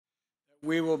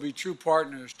We will be true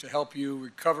partners to help you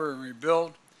recover and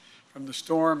rebuild from the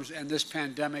storms and this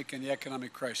pandemic and the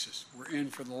economic crisis. We're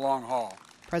in for the long haul.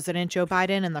 President Joe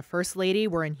Biden and the First Lady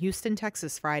were in Houston,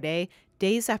 Texas Friday,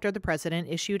 days after the president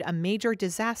issued a major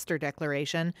disaster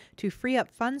declaration to free up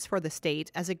funds for the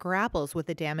state as it grapples with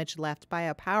the damage left by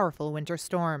a powerful winter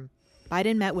storm.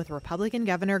 Biden met with Republican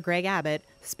Governor Greg Abbott,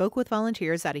 spoke with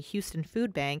volunteers at a Houston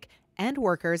food bank, and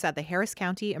workers at the Harris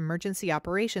County Emergency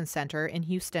Operations Center in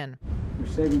Houston.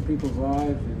 You're saving people's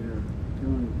lives, and you're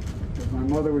doing, as my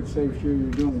mother would say, sure,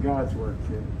 you're doing God's work,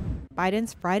 kid.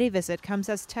 Biden's Friday visit comes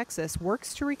as Texas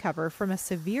works to recover from a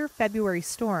severe February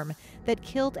storm that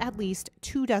killed at least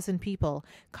 24 people,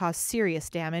 caused serious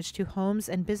damage to homes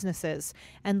and businesses,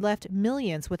 and left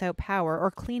millions without power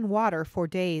or clean water for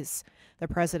days. The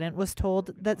president was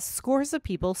told that scores of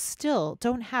people still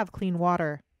don't have clean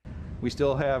water. We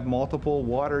still have multiple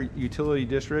water utility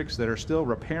districts that are still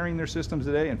repairing their systems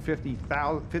today, and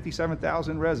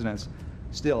 57,000 residents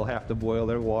still have to boil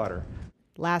their water.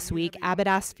 Last week, Abbott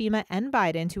asked FEMA and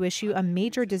Biden to issue a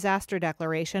major disaster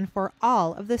declaration for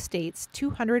all of the state's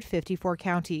 254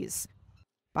 counties.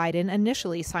 Biden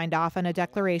initially signed off on a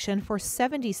declaration for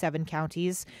 77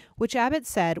 counties, which Abbott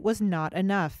said was not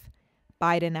enough.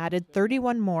 Biden added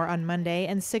 31 more on Monday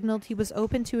and signaled he was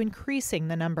open to increasing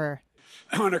the number.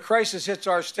 When a crisis hits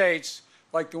our states,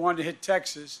 like the one that hit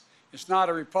Texas, it's not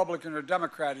a Republican or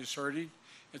Democrat who's hurting.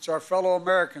 It's our fellow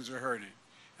Americans who are hurting.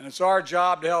 And it's our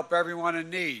job to help everyone in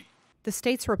need. The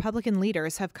state's Republican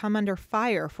leaders have come under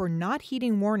fire for not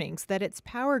heeding warnings that its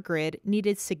power grid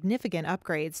needed significant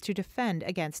upgrades to defend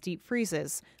against deep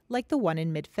freezes, like the one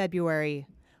in mid-February.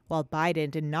 While Biden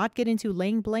did not get into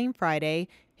laying blame Friday,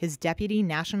 his deputy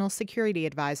national security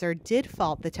advisor did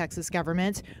fault the Texas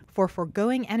government for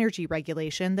foregoing energy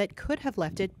regulation that could have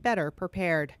left it better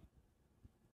prepared.